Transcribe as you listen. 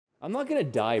I'm not gonna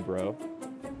die, bro.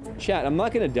 Chat, I'm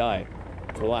not gonna die.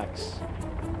 Relax.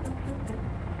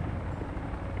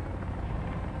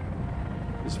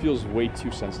 This feels way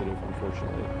too sensitive,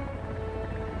 unfortunately.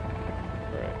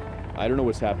 Alright. I don't know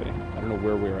what's happening. I don't know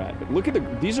where we're at. But look at the...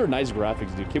 These are nice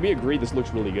graphics, dude. Can we agree this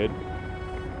looks really good?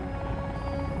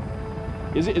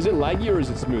 Is it laggy or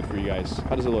is it smooth for you guys?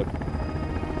 How does it look?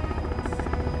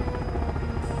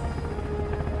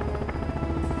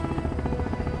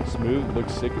 Smooth,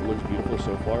 looks sick, it looks beautiful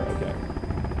so far. Okay.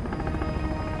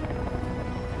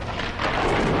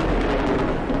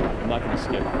 I'm not gonna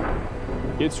skip.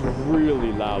 It's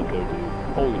really loud though,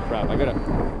 dude. Holy crap, I gotta...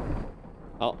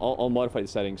 I'll modify the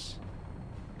settings.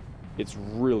 It's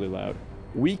really loud.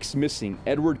 Weeks missing.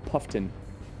 Edward Puffton.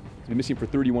 He's been missing for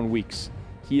 31 weeks.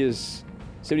 He is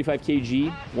 75 kg,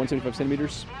 175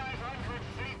 centimeters.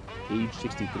 Age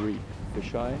 63.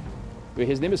 Fisheye? Wait,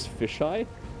 his name is Fisheye?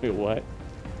 Wait, what?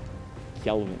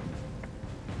 Kelvin.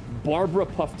 Barbara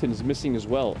Puffton is missing as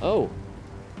well. Oh.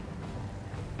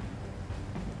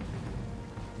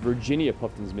 Virginia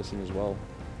Puffton's missing as well.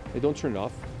 Hey, don't turn it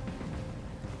off.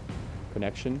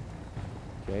 Connection.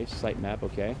 Okay, site map,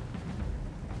 okay.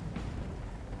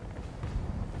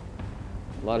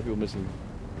 A lot of people missing.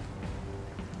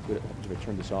 Good if I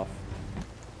turn this off.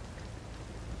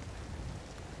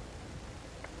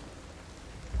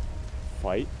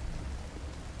 Fight.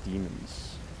 Demons.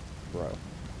 Bro.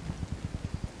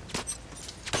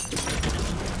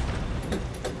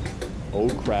 Oh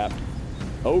crap.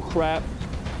 Oh crap.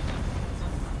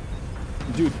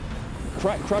 Dude,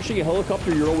 crushing a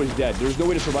helicopter, you're always dead. There's no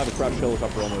way to survive a crashed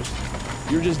helicopter almost.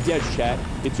 You're just dead, chat.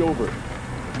 It's over.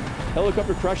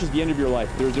 Helicopter crash is the end of your life.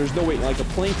 There's no way. Like a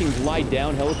plane can glide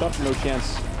down, helicopter, no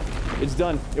chance. It's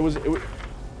done. It was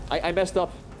I messed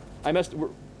up.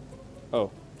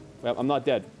 Oh. Well, I'm not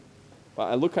dead.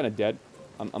 I look kind of dead.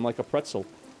 I'm like a pretzel.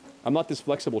 I'm not this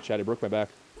flexible, chat. I broke my back.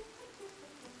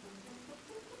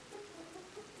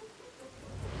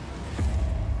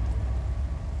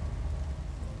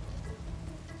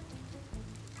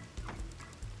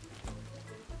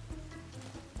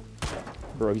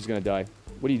 Bro, he's gonna die.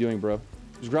 What are you doing, bro?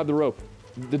 Just grab the rope.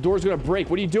 The door's gonna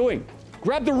break. What are you doing?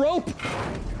 Grab the rope!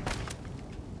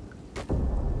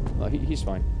 He's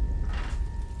fine.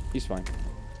 He's fine.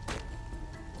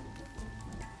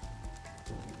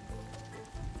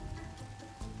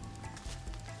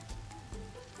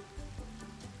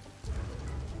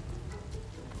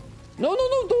 No,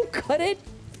 don't cut it!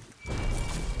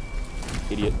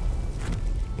 Idiot.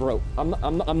 Bro, I'm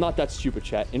not that stupid,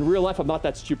 chat. In real life, I'm not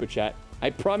that stupid, chat. I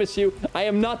promise you, I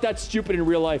am not that stupid in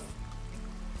real life.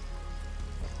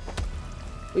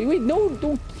 Wait, no,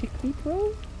 don't kick me,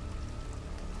 bro.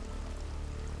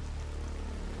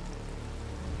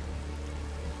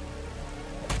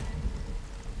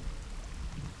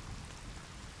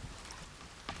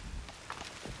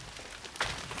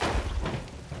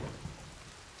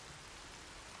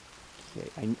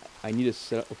 Okay, I need to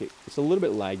set up... Okay, it's a little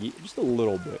bit laggy. Just a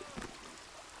little bit.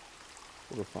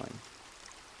 We're fine.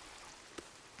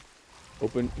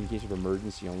 Open in case of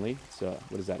emergency only. It's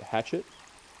what is that? Hatchet?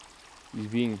 He's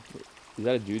being... Is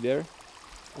that a dude there?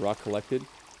 Rock collected.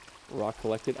 Rock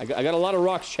collected. I got a lot of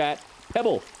rocks, chat.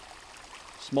 Pebble.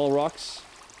 Small rocks.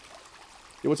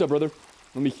 Hey, what's up, brother?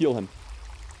 Let me heal him.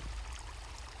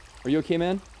 Are you okay,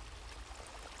 man?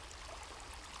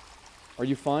 Are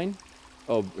you fine?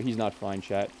 Oh, he's not fine,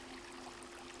 chat.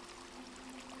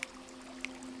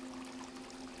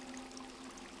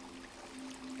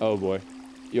 Oh, boy.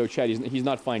 Yo, chat, he's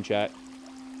not fine, chat.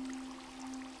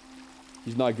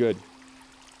 He's not good.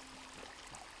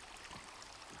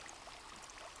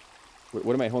 Wait,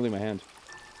 what am I holding in my hand?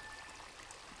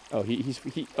 Oh, he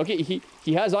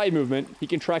has eye movement. He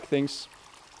can track things.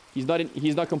 He's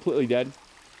not completely dead.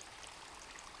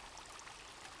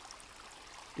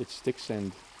 Get sticks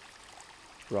and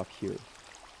drop here.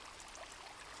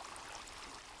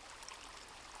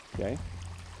 Okay.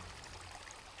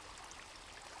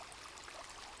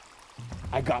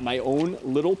 I got my own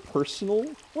little personal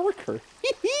worker.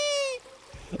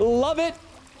 Love it.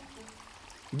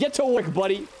 Get to work,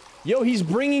 buddy. Yo, he's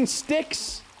bringing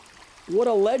sticks. What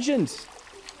a legend.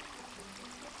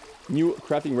 New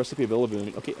crafting recipe available.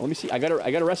 Okay, let me see. I got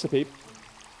a recipe.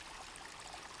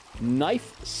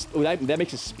 Knife. Oh, that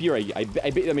makes a spear. I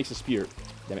bet that makes a spear.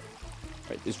 Damn it.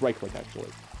 Right, it's right click actually.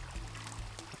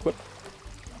 Equip.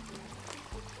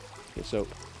 Okay, so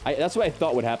that's what I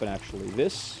thought would happen actually.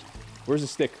 This. Where's the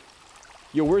stick?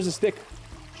 Yo, where's the stick?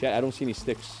 Chat, I don't see any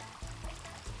sticks.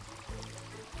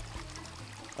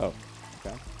 Oh,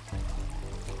 okay.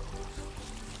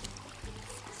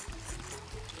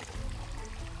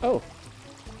 Oh,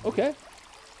 okay.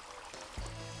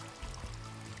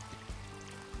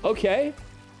 Okay.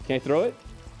 Can I throw it?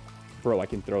 Bro, I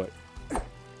can throw it.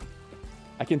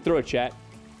 I can throw it, chat.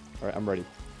 All right, I'm ready.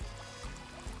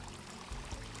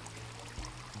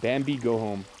 Bambi, go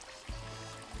home.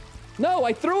 No,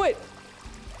 I threw it!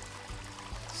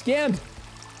 Scammed.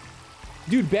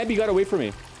 Dude, Bambi got away from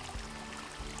me.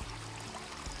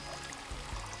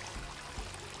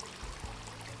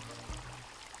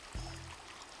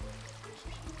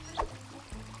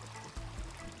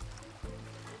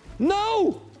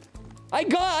 No!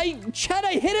 Chad,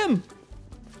 I hit him!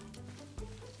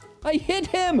 I hit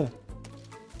him!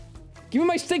 Give me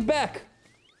my stick back!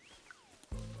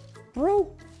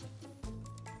 Bro.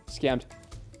 Scammed.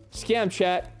 Scam,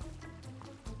 chat.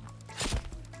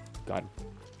 God.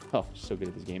 Oh, so good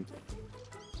at this game.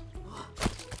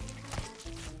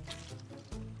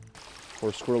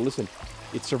 Poor squirrel, listen.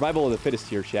 It's survival of the fittest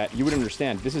here, chat. You would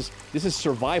understand. This is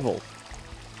survival.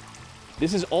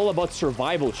 This is all about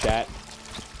survival, chat.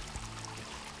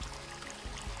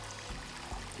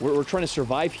 We're trying to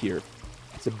survive here.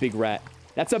 It's a big rat.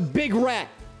 That's a big rat!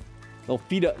 They'll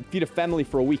feed a family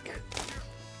for a week.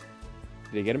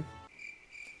 Did I get him?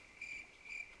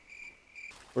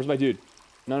 Where's my dude?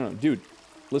 No, dude.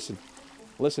 Listen.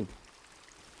 Listen.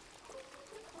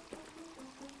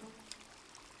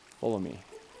 Follow me.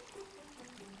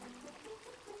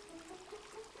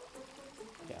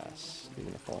 Yes. You're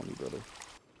gonna follow me, brother.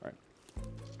 Alright.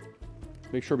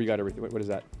 Make sure we got everything. Wait, what is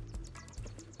that?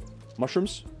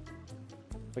 Mushrooms?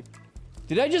 Wait.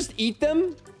 Did I just eat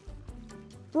them?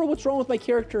 Bro, what's wrong with my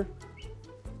character?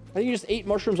 I think you just ate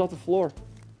mushrooms off the floor.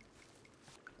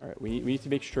 Alright, we need to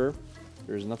make sure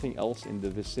there's nothing else in the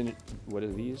vicinity. What are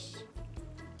these?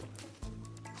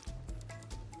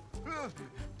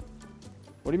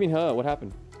 What do you mean, huh? What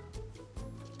happened?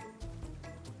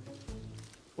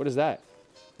 What is that?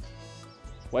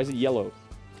 Why is it yellow?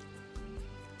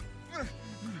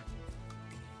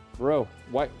 Bro,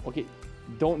 why? Okay,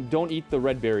 don't eat the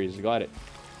red berries. Got it,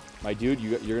 my dude.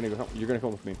 You're gonna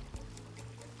come with me.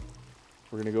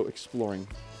 We're gonna go exploring.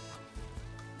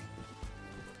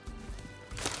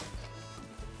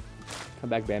 Come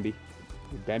back, Bambi.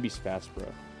 Bambi's fast, bro.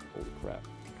 Holy crap.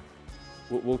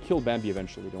 We'll kill Bambi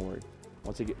eventually. Don't worry.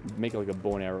 Once I make it like a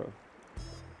bow and arrow.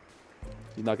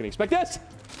 He's not gonna expect this.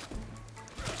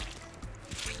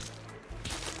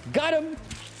 Got him.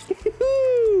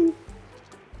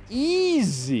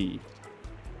 Easy.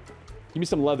 Give me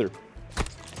some leather.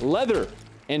 Leather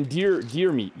and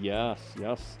deer meat. Yes,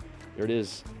 yes. There it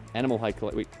is. Animal hide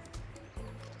collect. Wait.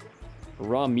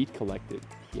 Raw meat collected.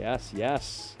 Yes,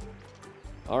 yes.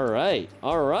 All right,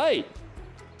 all right.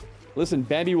 Listen,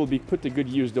 Bambi will be put to good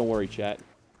use. Don't worry, chat.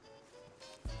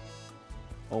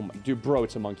 Oh my, dude, bro,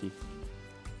 it's a monkey.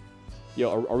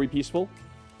 Yo, are we peaceful?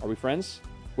 Are we friends?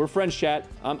 We're friends, chat.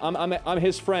 I'm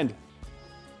his friend.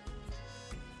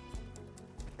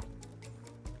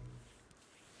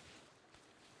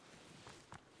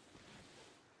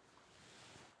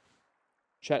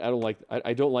 Chat,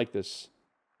 I don't like this.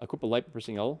 Equip a light by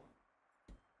pressing L.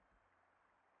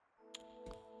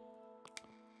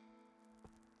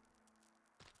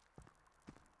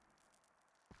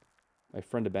 My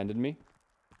friend abandoned me.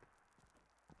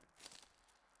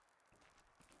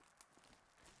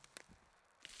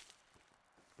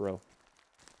 Bro.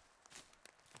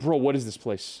 Bro, what is this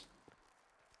place?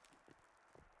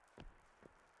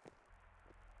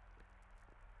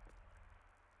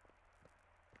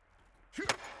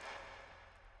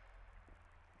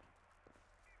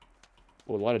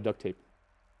 Oh, a lot of duct tape.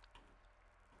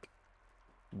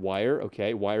 Wire,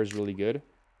 okay. Wire's really good.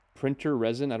 Printer,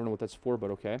 resin, I don't know what that's for,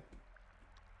 but okay.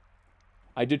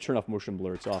 I did turn off motion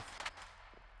blur, it's off.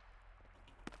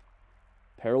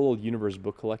 Parallel Universe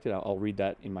book collected. I'll read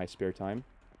that in my spare time.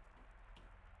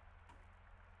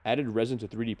 Added resin to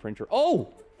 3D printer.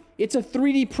 Oh! It's a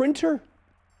 3D printer?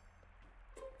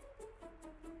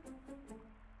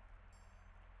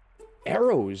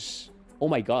 Arrows. Oh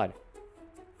my god.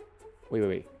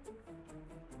 Wait.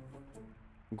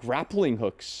 Grappling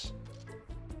hooks.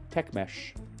 Tech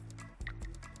mesh.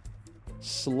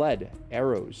 Sled.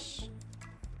 Arrows.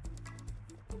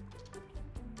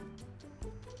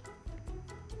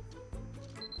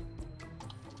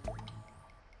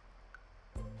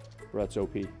 Bro, that's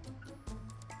OP.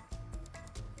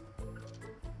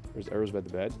 There's arrows by the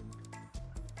bed.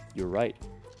 You're right.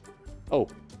 Oh.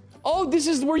 Oh, this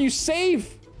is where you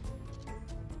save!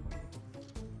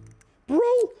 Bro,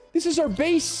 this is our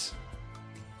base!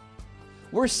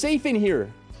 We're safe in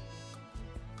here.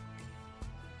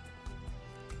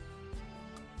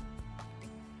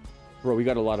 Bro, we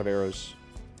got a lot of arrows.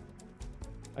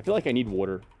 I feel like I need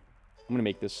water. I'm gonna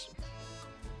make this.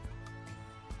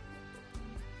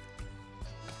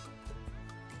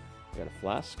 I got a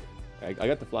flask. I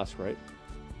got the flask, right?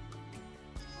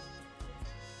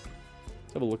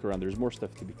 Let's have a look around. There's more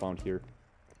stuff to be found here.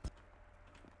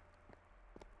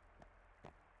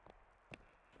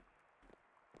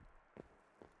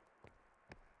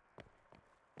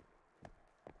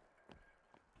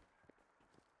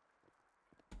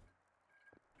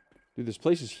 Dude, this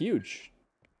place is huge.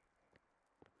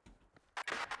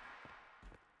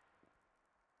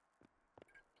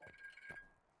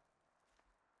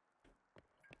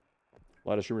 A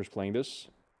lot of streamers playing this.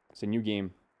 It's a new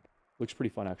game. Looks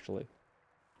pretty fun, actually.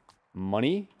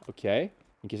 Money? Okay.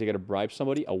 In case I gotta bribe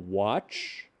somebody. A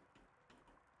watch?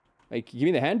 Like, give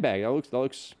me the handbag. That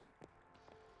looks...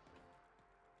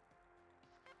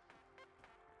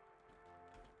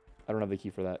 I don't have the key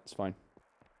for that. It's fine.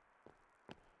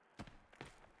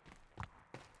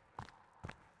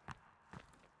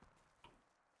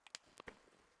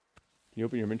 Can you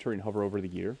open your inventory and hover over the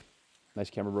gear? Nice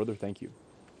camera, brother. Thank you.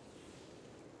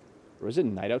 Or is it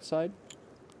night outside?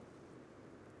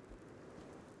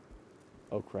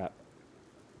 Oh, crap.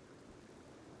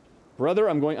 Brother,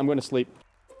 I'm going to sleep.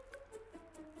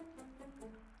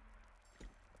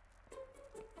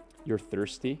 You're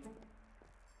thirsty?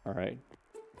 Alright.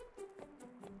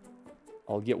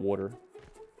 I'll get water.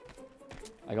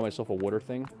 I got myself a water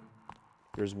thing.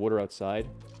 There's water outside.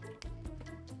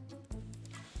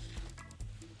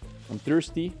 I'm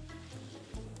thirsty.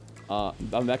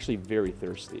 I'm actually very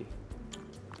thirsty.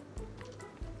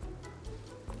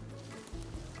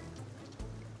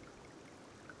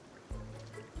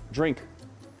 Drink.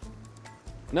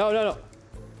 No, no, no.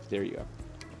 There you go.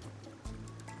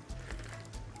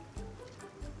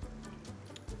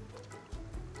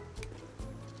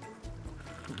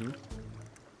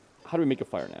 How do we make a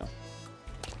fire now?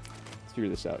 Let's figure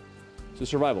this out. So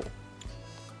survival.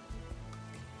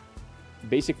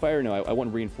 Basic fire? No, I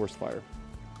want reinforced fire.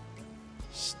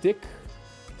 Stick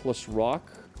plus rock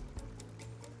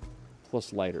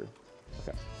plus lighter.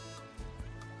 Okay.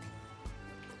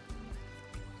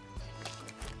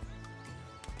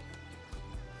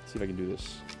 Let's see if I can do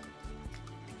this.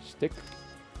 Stick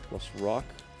plus rock.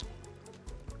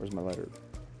 Where's my lighter?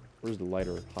 Where's the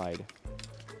lighter hide?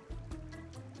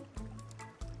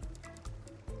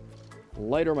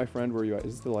 Lighter, my friend, where are you at?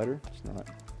 Is this the lighter? It's not.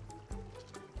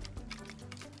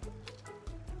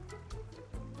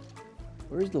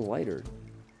 Where's the lighter?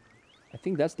 I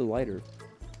think that's the lighter.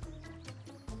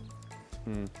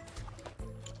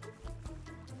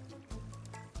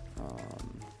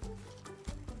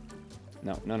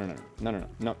 No, no, no, no, no, no, no,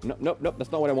 no, no, no, no,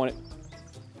 that's not what I wanted.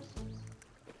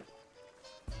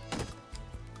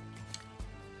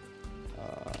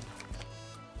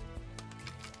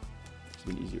 It's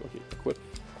been easy. Okay, equip.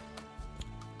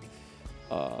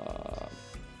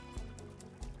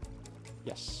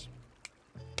 Yes.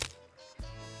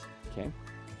 Okay.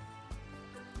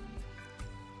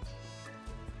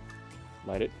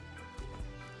 Light it.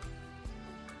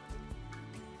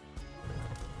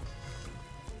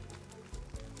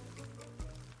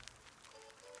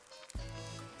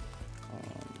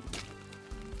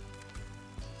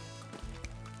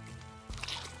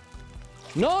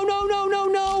 No, no, no, no,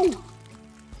 no!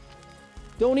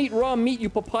 Don't eat raw meat, you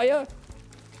papaya.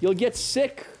 You'll get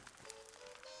sick.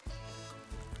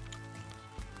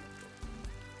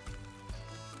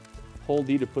 Hold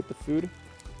D to put the food.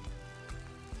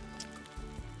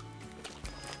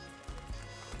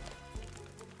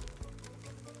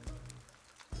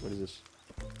 What is this?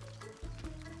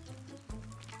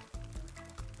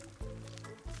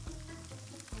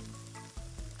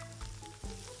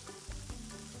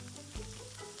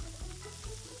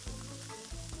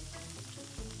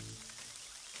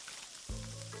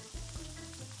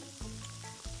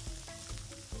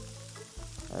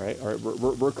 All right,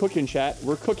 we're cooking, chat.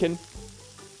 We're cooking.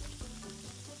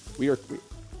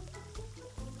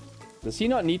 Does he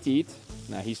not need to eat?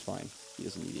 Nah, he's fine. He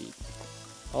doesn't need to eat.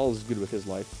 All is good with his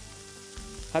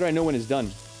life. How do I know when it's done?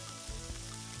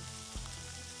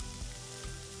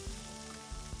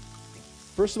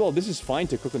 First of all, this is fine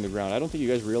to cook on the ground. I don't think you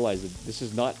guys realize that this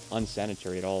is not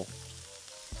unsanitary at all.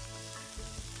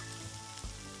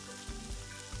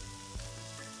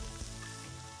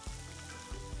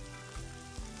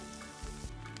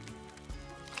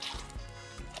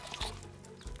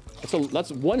 So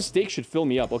that's one steak should fill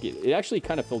me up. Okay, it actually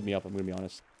kind of filled me up, I'm gonna be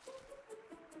honest.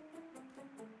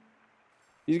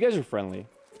 These guys are friendly.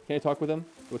 Can I talk with them?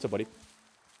 What's up, buddy?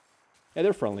 Yeah,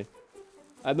 they're friendly.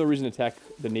 I have no reason to attack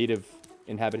the native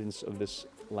inhabitants of this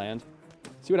land.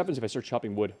 See what happens if I start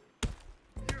chopping wood.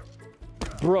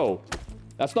 Bro,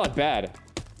 that's not bad.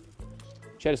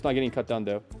 Chad, it's not getting cut down,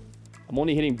 though. I'm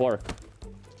only hitting bark.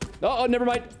 Oh, never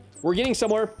mind. We're getting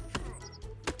somewhere.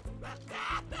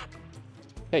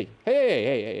 Hey,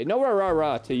 hey, no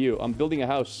rah to you. I'm building a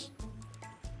house.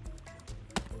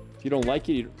 If you don't like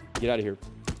it, you get out of here.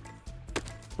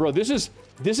 Bro, this is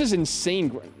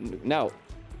insane. Now,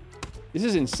 this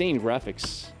is insane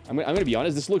graphics. I'm gonna be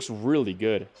honest, this looks really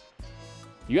good.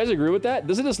 You guys agree with that?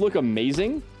 Doesn't this look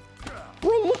amazing?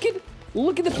 Bro,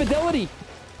 look at the fidelity.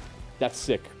 That's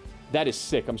sick. That is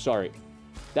sick. I'm sorry.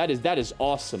 That is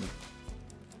awesome.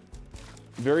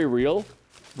 Very real.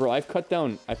 Bro, I've cut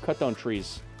down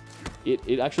trees.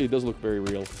 It actually does look very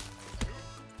real.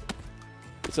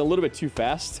 It's a little bit too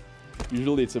fast.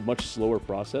 Usually it's a much slower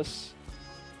process.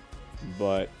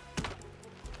 But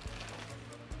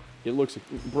it looks,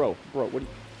 bro, what do you,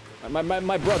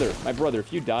 my brother,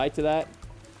 if you die to that,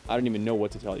 I don't even know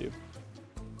what to tell you.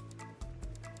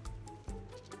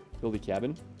 Build a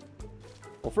cabin.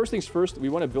 Well, first things first, we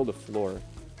want to build a floor.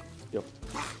 Yo.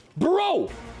 Bro!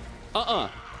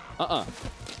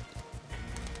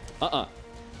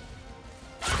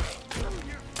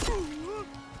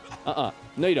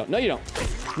 No, you don't. No, you don't.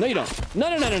 No, you don't.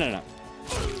 No.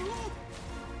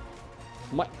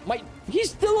 He's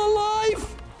still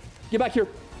alive! Get back here.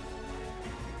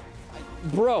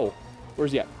 Bro.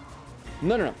 Where's he at?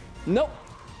 No. Nope.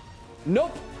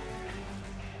 Nope.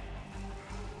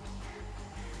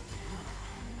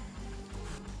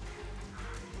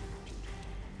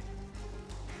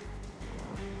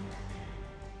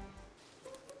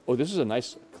 Oh, this is a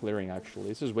nice clearing, actually.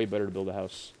 This is way better to build a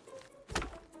house.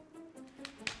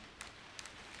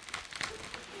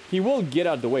 He will get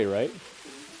out of the way, right?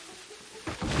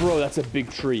 Bro, that's a big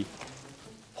tree.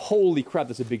 Holy crap,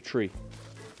 that's a big tree.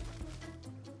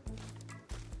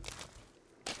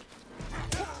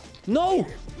 No!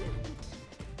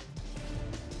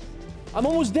 I'm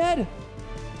almost dead!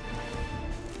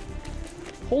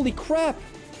 Holy crap!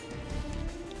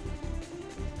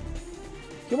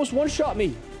 He almost one-shot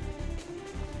me!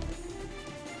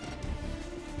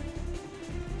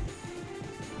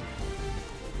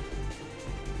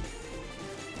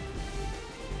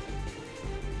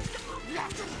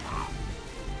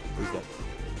 Who's that?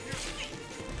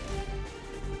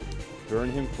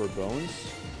 Burn him for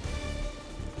bones?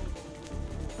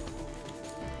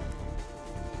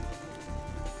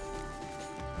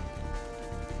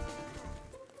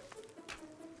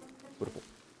 Beautiful.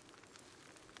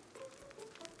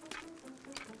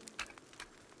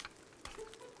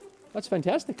 That's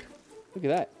fantastic. Look at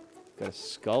that. Got a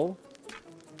skull.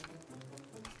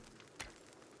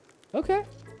 Okay.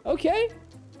 Okay.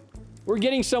 We're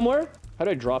getting somewhere. How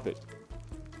do I drop it?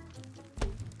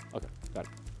 Okay, got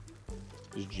it.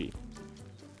 Just G.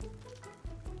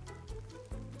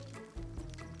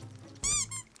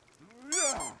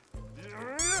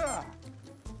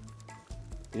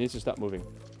 He needs to stop moving.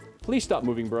 Please stop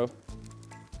moving, bro.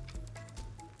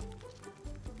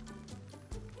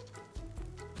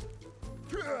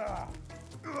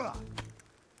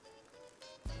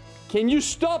 Can you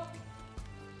stop?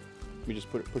 Let me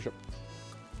just push up.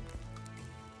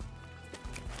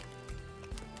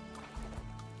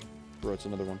 Bro, it's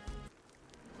another one.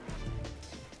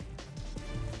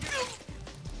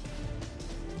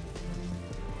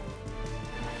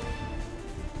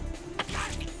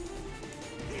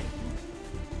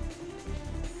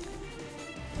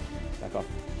 Back off.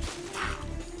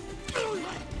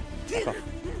 Back off.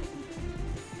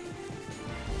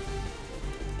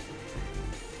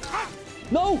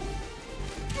 No!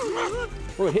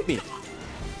 Bro, it hit me.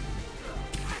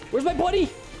 Where's my buddy?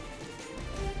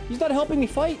 He's not helping me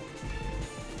fight.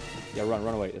 Yeah, run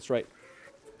away. That's right.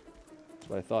 That's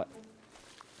what I thought.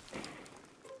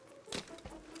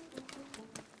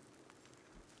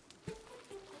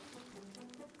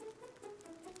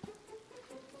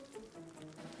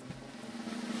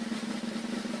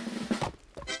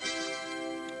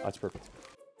 That's perfect.